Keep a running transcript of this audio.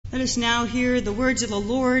Let us now hear the words of the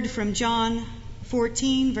Lord from John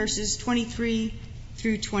 14, verses 23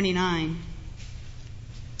 through 29.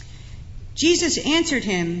 Jesus answered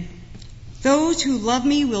him, "Those who love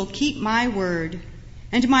me will keep my word,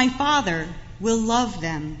 and my Father will love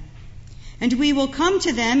them, and we will come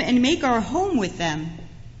to them and make our home with them.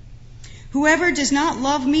 Whoever does not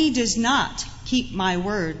love me does not keep my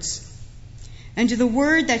words. And the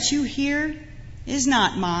word that you hear is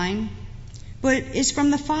not mine, but is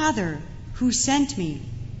from the Father who sent me.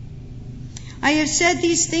 I have said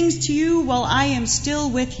these things to you while I am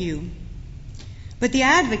still with you. But the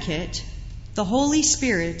Advocate, the Holy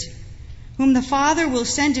Spirit, whom the Father will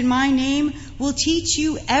send in my name, will teach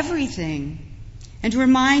you everything and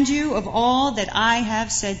remind you of all that I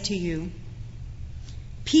have said to you.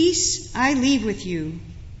 Peace I leave with you.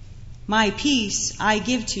 My peace I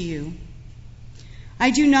give to you.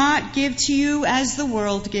 I do not give to you as the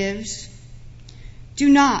world gives. Do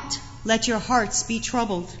not let your hearts be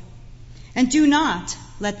troubled, and do not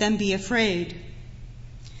let them be afraid.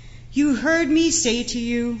 You heard me say to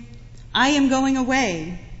you, I am going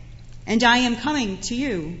away, and I am coming to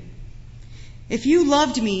you. If you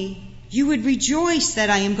loved me, you would rejoice that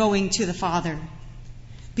I am going to the Father,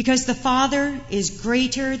 because the Father is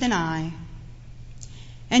greater than I.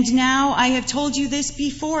 And now I have told you this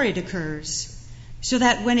before it occurs, so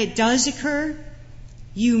that when it does occur,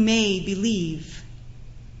 you may believe."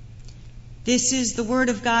 This is the word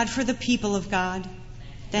of God for the people of God.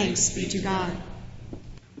 Thanks be to God.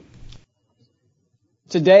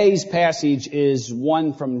 Today's passage is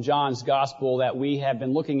one from John's Gospel that we have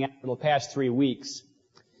been looking at for the past 3 weeks.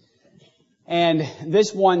 And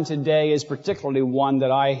this one today is particularly one that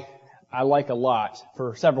I like a lot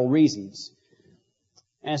for several reasons.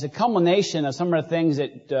 And it's a culmination of some of the things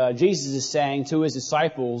that Jesus is saying to his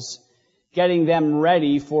disciples, getting them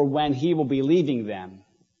ready for when he will be leaving them.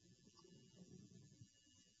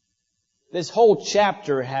 This whole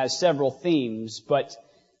chapter has several themes, but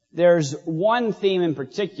there's one theme in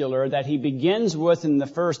particular that he begins with in the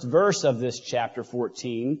first verse of this chapter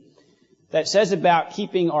 14 that says about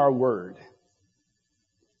keeping our word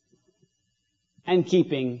and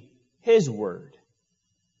keeping his word.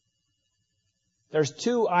 There's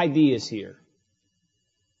two ideas here.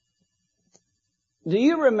 Do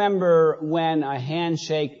you remember when a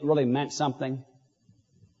handshake really meant something?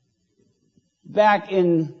 Back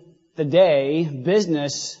in the day,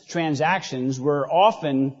 business transactions were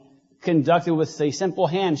often conducted with a simple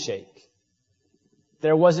handshake.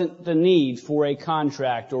 There wasn't the need for a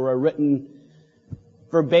contract or a written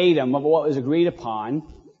verbatim of what was agreed upon,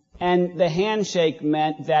 and the handshake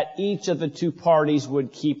meant that each of the two parties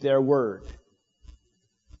would keep their word.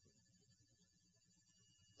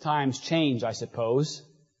 Times change, I suppose.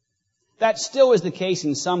 That still is the case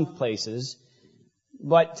in some places,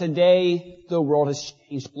 but today the world has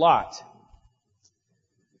changed a lot.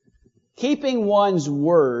 Keeping one's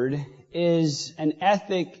word is an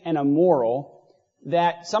ethic and a moral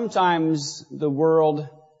that sometimes the world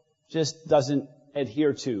just doesn't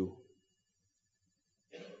adhere to.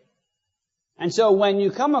 And so when you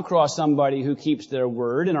come across somebody who keeps their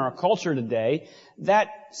word in our culture today, that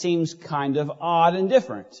seems kind of odd and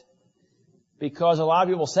different. Because a lot of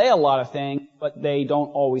people say a lot of things, but they don't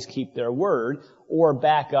always keep their word or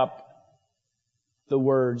back up the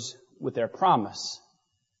words with their promise.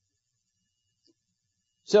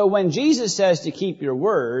 So when Jesus says to keep your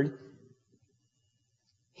word,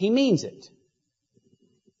 he means it.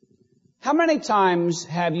 How many times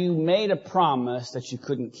have you made a promise that you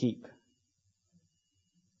couldn't keep?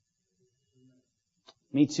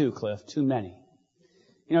 Me too, Cliff. Too many.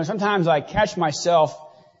 You know, sometimes I catch myself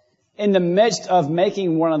in the midst of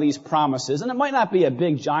making one of these promises, and it might not be a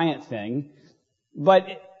big giant thing, but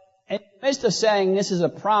in the midst of saying this is a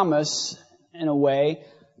promise in a way,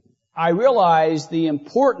 I realize the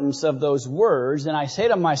importance of those words, and I say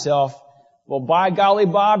to myself, well, by golly,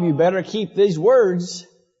 Bob, you better keep these words.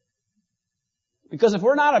 Because if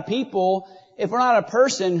we're not a people, if we're not a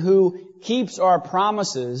person who keeps our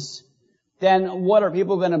promises, then what are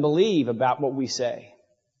people going to believe about what we say?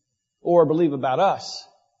 Or believe about us?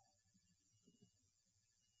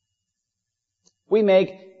 We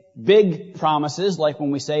make big promises, like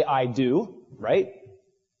when we say, I do, right?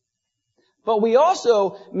 But we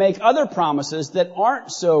also make other promises that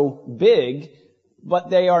aren't so big, but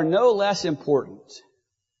they are no less important.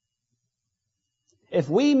 If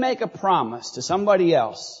we make a promise to somebody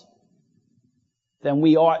else, then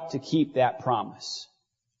we ought to keep that promise.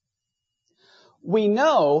 We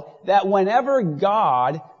know that whenever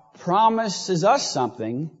God promises us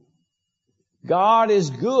something, God is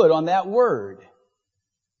good on that word.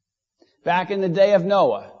 Back in the day of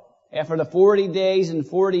Noah, after the 40 days and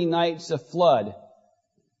 40 nights of flood,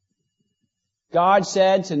 God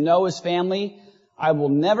said to Noah's family, I will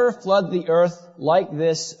never flood the earth like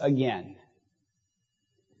this again.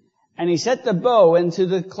 And He set the bow into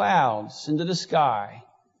the clouds, into the sky,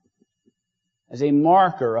 as a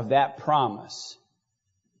marker of that promise.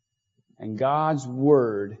 And God's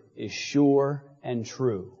word is sure and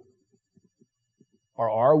true. Are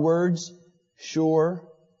our words sure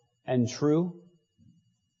and true?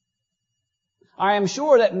 I am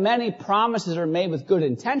sure that many promises are made with good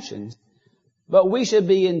intentions, but we should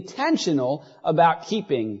be intentional about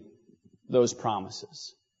keeping those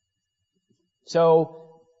promises.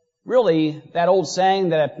 So, really, that old saying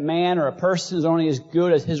that a man or a person is only as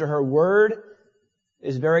good as his or her word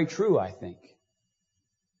is very true, I think.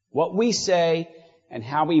 What we say and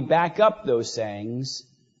how we back up those sayings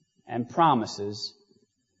and promises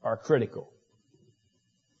are critical.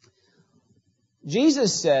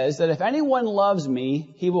 Jesus says that if anyone loves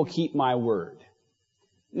me, he will keep my word.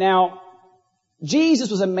 Now, Jesus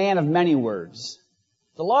was a man of many words.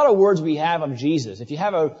 There's a lot of words we have of Jesus. If you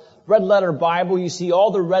have a red letter Bible, you see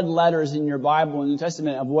all the red letters in your Bible in the New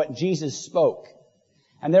Testament of what Jesus spoke.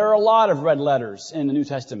 And there are a lot of red letters in the New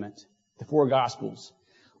Testament, the four Gospels.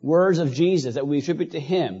 Words of Jesus that we attribute to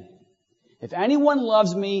Him. If anyone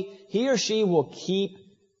loves me, he or she will keep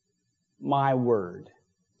my word.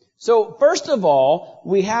 So, first of all,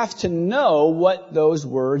 we have to know what those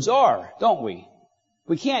words are, don't we?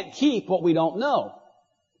 We can't keep what we don't know.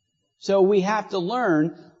 So we have to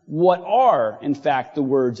learn what are, in fact, the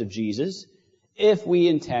words of Jesus if we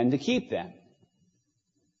intend to keep them.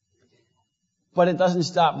 But it doesn't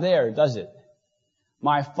stop there, does it?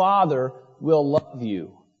 My Father will love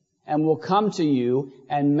you and will come to you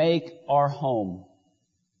and make our home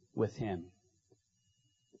with Him.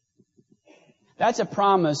 That's a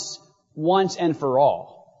promise once and for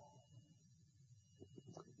all.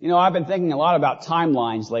 You know, I've been thinking a lot about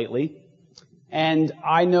timelines lately, and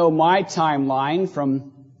I know my timeline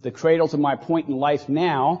from the cradle to my point in life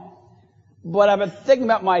now, but I've been thinking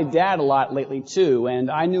about my dad a lot lately too, and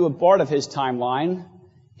I knew a part of his timeline.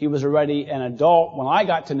 He was already an adult when I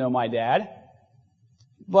got to know my dad,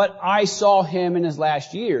 but I saw him in his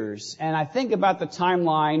last years, and I think about the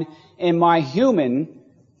timeline in my human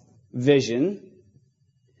vision,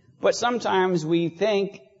 but sometimes we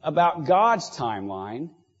think about God's timeline,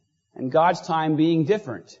 and God's time being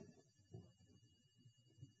different.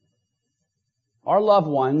 Our loved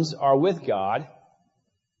ones are with God,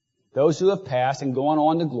 those who have passed and gone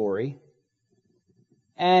on to glory,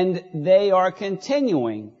 and they are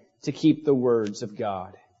continuing to keep the words of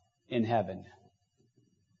God in heaven.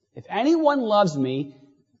 If anyone loves me,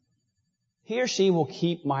 he or she will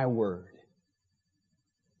keep my word.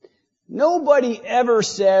 Nobody ever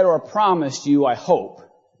said or promised you, I hope,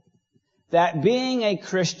 that being a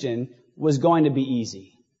Christian was going to be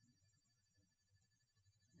easy.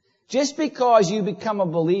 Just because you become a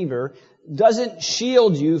believer doesn't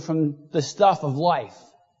shield you from the stuff of life.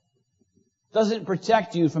 Doesn't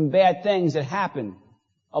protect you from bad things that happen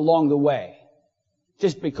along the way.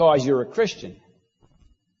 Just because you're a Christian.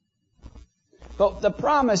 But the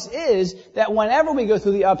promise is that whenever we go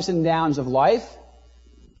through the ups and downs of life,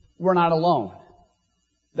 we're not alone.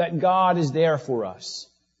 That God is there for us.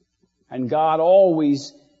 And God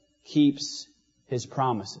always keeps His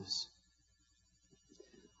promises.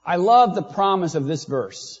 I love the promise of this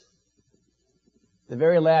verse. The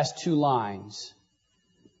very last two lines.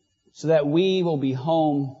 So that we will be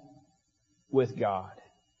home with God.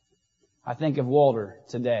 I think of Walter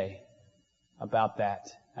today about that.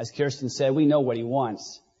 As Kirsten said, we know what he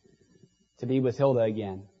wants. To be with Hilda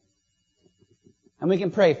again. And we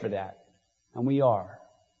can pray for that. And we are.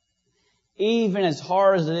 Even as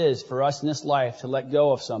hard as it is for us in this life to let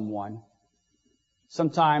go of someone,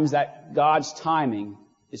 sometimes that God's timing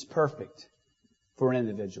is perfect for an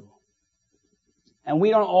individual. And we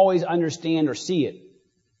don't always understand or see it.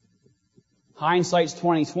 Hindsight's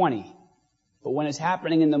 20/20. But when it's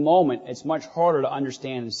happening in the moment, it's much harder to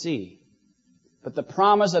understand and see. But the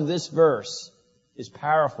promise of this verse is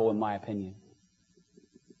powerful in my opinion.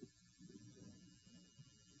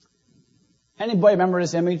 Anybody remember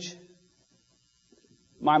this image?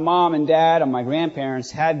 My mom and dad and my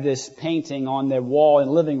grandparents had this painting on their wall in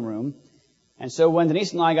the living room. And so when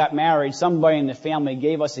Denise and I got married, somebody in the family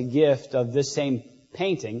gave us a gift of this same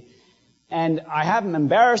painting. And I'm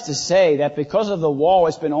embarrassed to say that because of the wall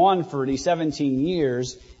it's been on for these 17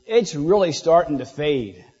 years, it's really starting to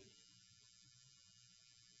fade.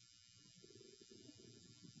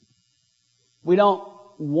 We don't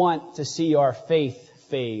want to see our faith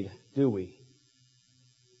fade, do we?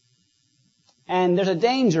 And there's a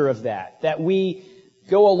danger of that we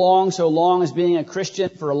go along so long as being a Christian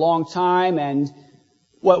for a long time, and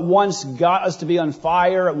what once got us to be on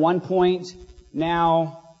fire at one point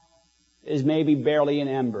now is maybe barely an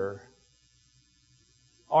ember.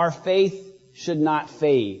 Our faith should not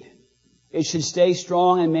fade. It should stay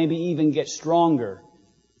strong and maybe even get stronger.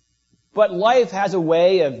 But life has a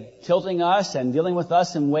way of tilting us and dealing with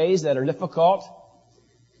us in ways that are difficult.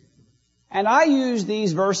 And I use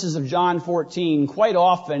these verses of John 14 quite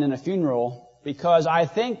often in a funeral because I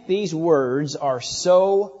think these words are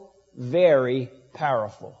so very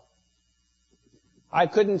powerful. I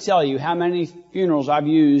couldn't tell you how many funerals I've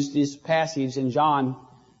used this passage in John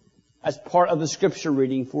as part of the scripture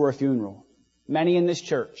reading for a funeral. Many in this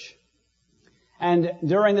church. And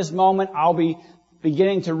during this moment, I'll be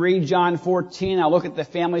beginning to read John 14. I'll look at the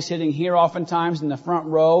family sitting here oftentimes in the front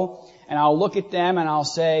row, and I'll look at them and I'll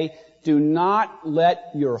say, do not let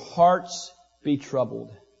your hearts be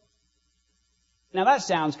troubled. Now that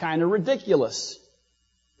sounds kind of ridiculous.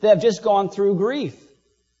 They have just gone through grief.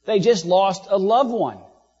 They just lost a loved one.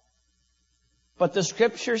 But the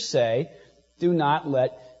scriptures say, do not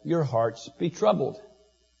let your hearts be troubled.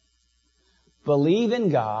 Believe in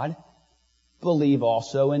God, believe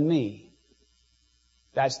also in me.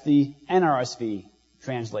 That's the NRSV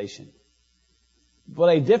translation. But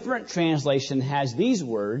a different translation has these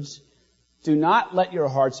words, do not let your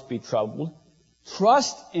hearts be troubled.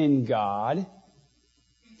 Trust in God,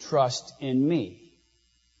 trust in me.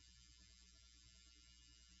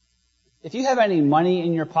 If you have any money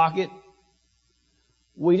in your pocket,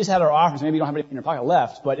 we just had our offers, maybe you don't have any in your pocket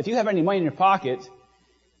left, but if you have any money in your pocket,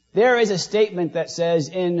 there is a statement that says,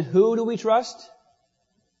 in who do we trust?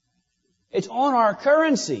 It's on our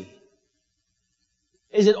currency.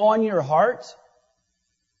 Is it on your heart?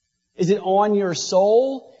 Is it on your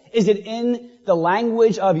soul? Is it in the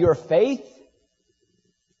language of your faith?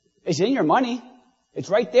 It's in your money. It's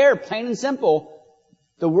right there, plain and simple.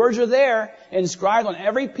 The words are there, inscribed on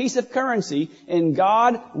every piece of currency. In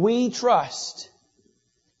God we trust.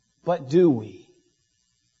 But do we?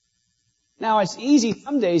 Now it's easy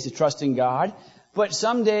some days to trust in God, but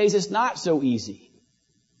some days it's not so easy.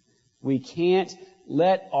 We can't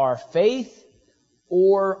let our faith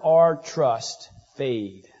or our trust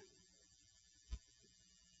fade.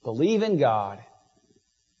 Believe in God.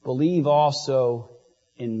 Believe also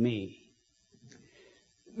in me.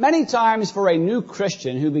 Many times for a new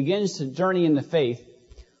Christian who begins to journey in the faith,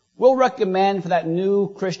 we'll recommend for that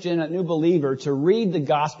new Christian, that new believer, to read the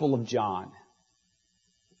Gospel of John.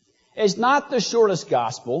 It's not the shortest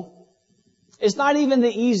gospel. It's not even the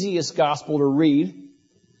easiest gospel to read.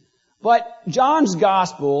 But John's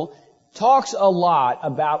gospel talks a lot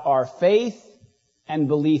about our faith and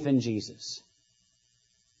belief in Jesus.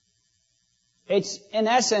 It's, in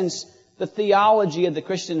essence, the theology of the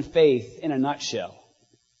Christian faith in a nutshell.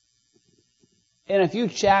 In a few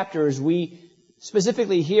chapters, we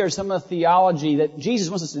specifically hear some of the theology that Jesus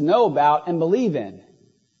wants us to know about and believe in.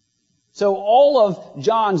 So all of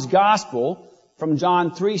John's gospel, from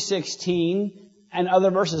John 3:16 and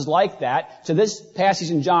other verses like that, to this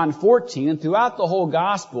passage in John 14, and throughout the whole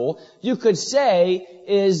gospel, you could say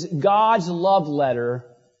is God's love letter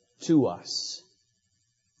to us.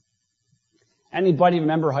 Anybody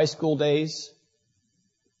remember high school days?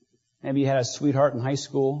 Maybe you had a sweetheart in high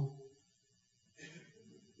school.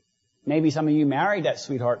 Maybe some of you married that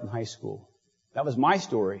sweetheart in high school. That was my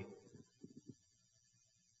story.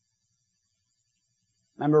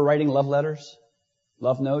 Remember writing love letters?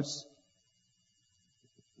 Love notes?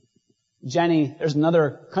 Jenny, there's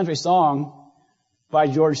another country song by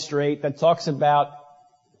George Strait that talks about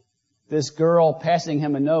this girl passing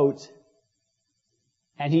him a note,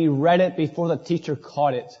 and he read it before the teacher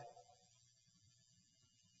caught it.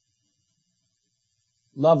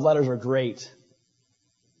 Love letters are great.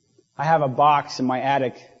 I have a box in my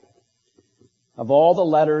attic of all the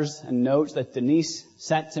letters and notes that Denise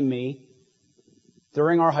sent to me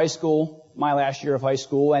during our high school, my last year of high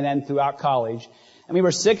school, and then throughout college. And we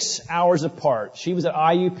were 6 hours apart. She was at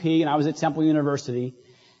IUP and I was at Temple University.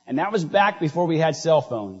 And that was back before we had cell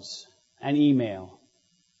phones and email.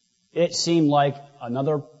 It seemed like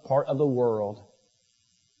another part of the world.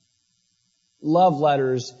 Love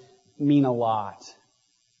letters mean a lot.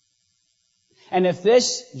 And if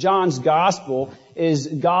this, John's Gospel, is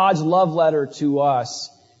God's love letter to us,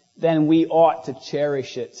 then we ought to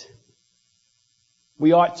cherish it.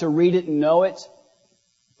 We ought to read it and know it,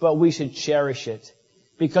 but we should cherish it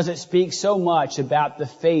because it speaks so much about the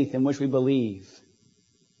faith in which we believe.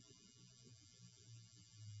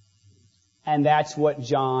 And that's what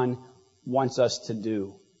John wants us to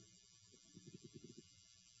do.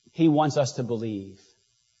 He wants us to believe.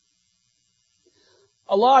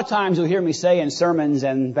 A lot of times you'll hear me say in sermons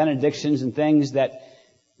and benedictions and things that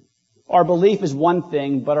our belief is one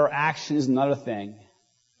thing, but our action is another thing.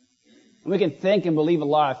 And we can think and believe a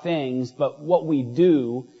lot of things, but what we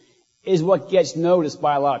do is what gets noticed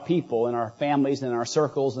by a lot of people in our families, in our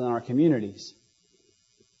circles, and in our communities.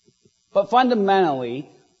 But fundamentally,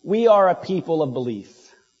 we are a people of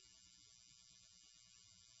belief.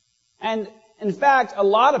 And in fact, a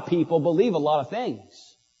lot of people believe a lot of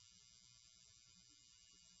things.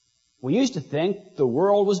 We used to think the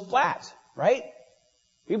world was flat, right?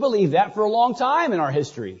 We believed that for a long time in our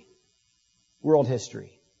history, world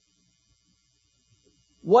history.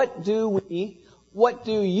 What do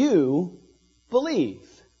you believe?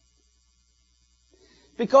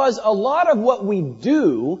 Because a lot of what we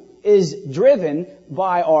do is driven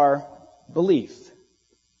by our belief.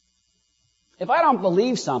 If I don't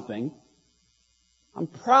believe something, I'm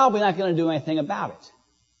probably not going to do anything about it.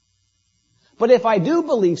 But if I do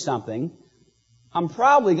believe something, I'm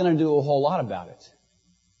probably going to do a whole lot about it.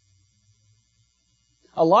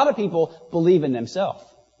 A lot of people believe in themselves.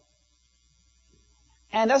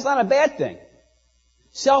 And that's not a bad thing.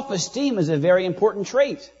 Self-esteem is a very important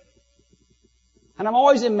trait. And I'm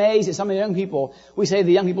always amazed at some of the young people. We say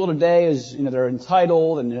the young people today is, they're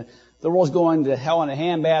entitled and the world's going to hell in a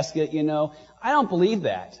handbasket, I don't believe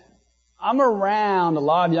that. I'm around a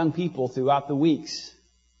lot of young people throughout the weeks.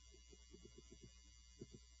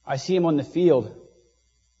 I see them on the field.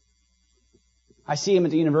 I see them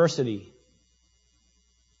at the university.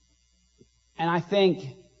 And I think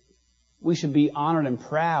we should be honored and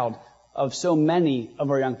proud of so many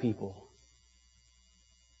of our young people.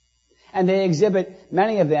 And they exhibit,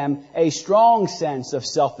 many of them, a strong sense of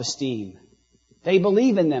self-esteem. They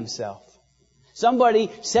believe in themselves.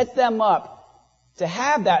 Somebody set them up to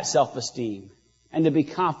have that self-esteem and to be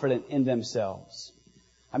confident in themselves.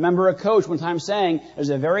 I remember a coach one time saying there's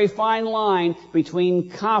a very fine line between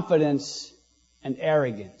confidence and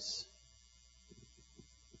arrogance.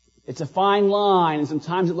 It's a fine line, and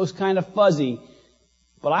sometimes it looks kind of fuzzy.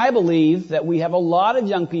 But I believe that we have a lot of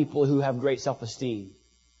young people who have great self-esteem.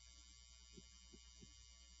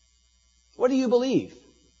 What do you believe?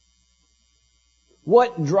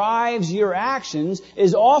 What drives your actions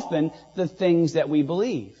is often the things that we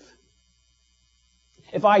believe.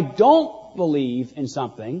 If I don't believe in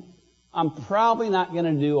something, I'm probably not going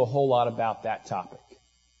to do a whole lot about that topic.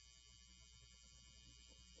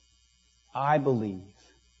 I believe.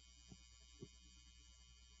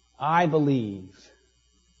 I believe.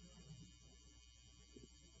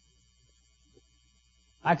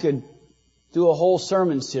 I could do a whole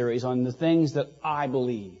sermon series on the things that I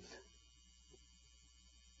believe.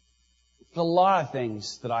 There's a lot of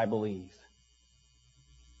things that I believe.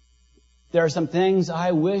 There are some things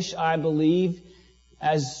I wish I believed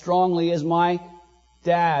as strongly as my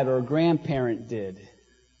dad or grandparent did,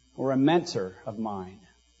 or a mentor of mine.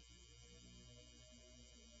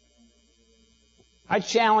 I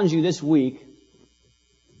challenge you this week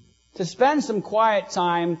to spend some quiet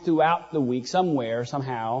time throughout the week somewhere,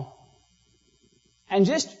 somehow, and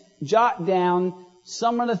just jot down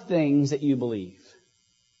some of the things that you believe.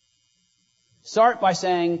 Start by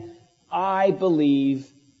saying, I believe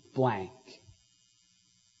blank.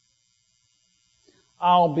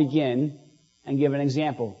 I'll begin and give an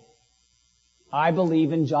example. I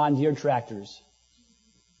believe in John Deere tractors.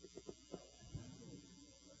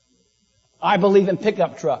 I believe in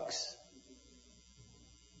pickup trucks.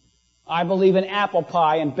 I believe in apple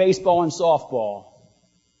pie and baseball and softball.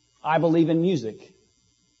 I believe in music.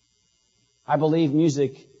 I believe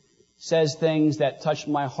music says things that touch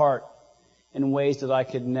my heart in ways that I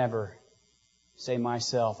could never say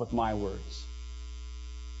myself with my words.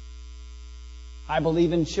 I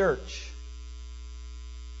believe in church.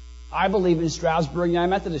 I believe in Stroudsburg United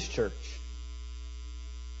Methodist Church.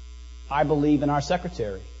 I believe in our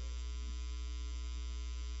secretary.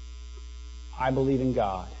 I believe in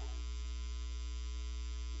God.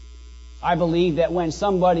 I believe that when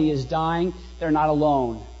somebody is dying, they're not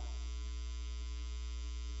alone.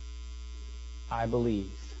 I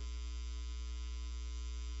believe.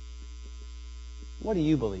 What do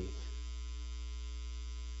you believe?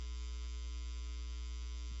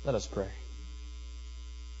 Let us pray.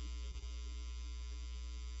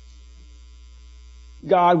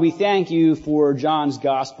 God, we thank you for John's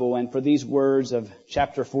Gospel and for these words of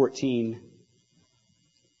chapter 14,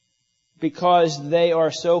 because they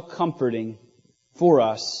are so comforting for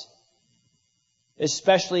us,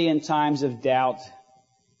 especially in times of doubt,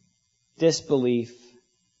 disbelief,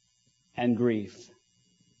 and grief.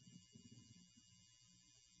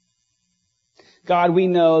 God, we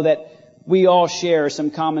know that we all share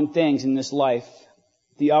some common things in this life.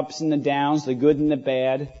 The ups and the downs, the good and the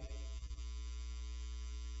bad.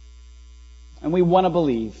 And we want to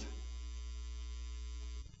believe.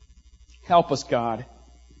 Help us, God,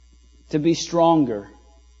 to be stronger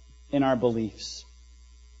in our beliefs.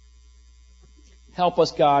 Help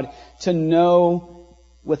us, God, to know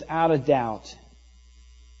without a doubt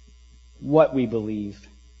what we believe.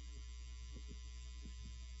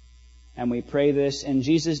 And we pray this in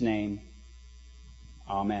Jesus' name.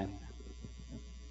 Amen.